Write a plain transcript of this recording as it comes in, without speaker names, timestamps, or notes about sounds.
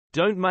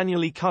Don't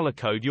manually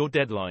color-code your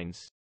deadlines.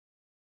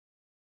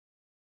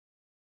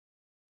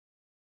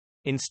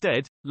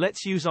 Instead,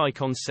 let's use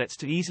icon sets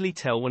to easily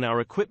tell when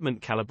our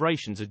equipment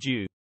calibrations are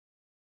due.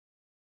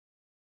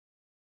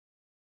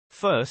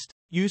 First,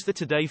 use the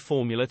Today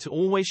formula to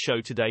always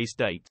show today's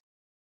date.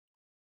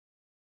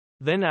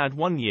 Then add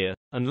 1 year,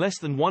 and less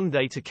than 1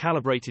 day to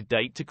calibrated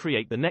date to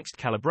create the next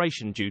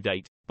calibration due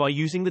date, by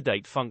using the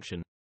date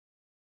function.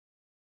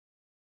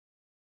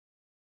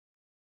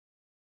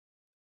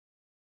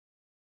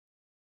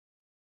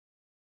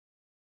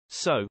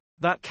 So,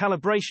 that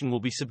calibration will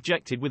be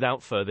subjected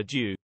without further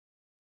due.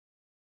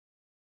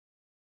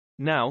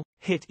 Now,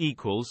 hit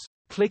equals,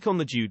 click on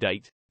the due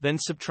date, then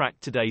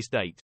subtract today's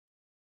date.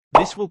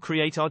 This will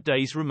create our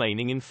days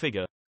remaining in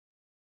figure.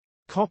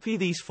 Copy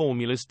these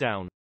formulas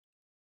down.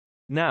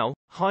 Now,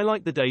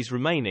 highlight the days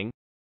remaining,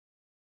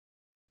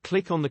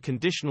 click on the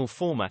conditional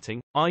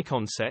formatting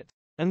icon set,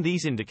 and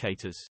these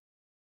indicators.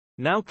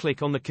 Now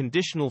click on the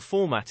conditional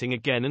formatting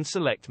again and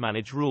select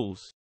Manage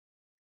Rules.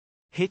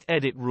 Hit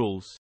Edit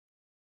Rules.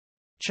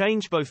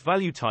 Change both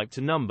value type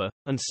to number,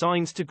 and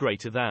signs to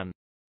greater than.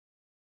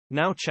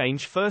 Now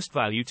change first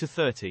value to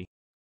 30.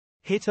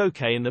 Hit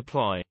OK and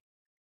apply.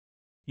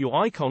 Your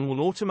icon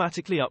will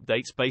automatically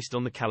update based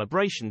on the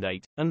calibration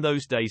date, and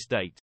those days'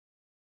 date.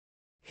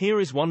 Here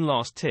is one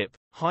last tip: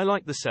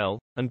 highlight the cell,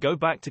 and go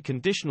back to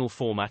conditional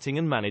formatting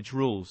and manage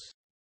rules.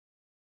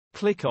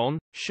 Click on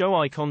Show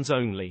Icons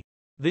Only.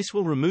 This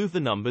will remove the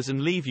numbers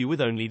and leave you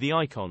with only the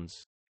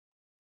icons.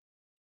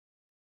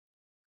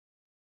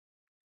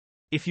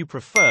 If you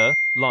prefer,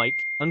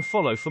 like and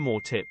follow for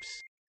more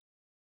tips.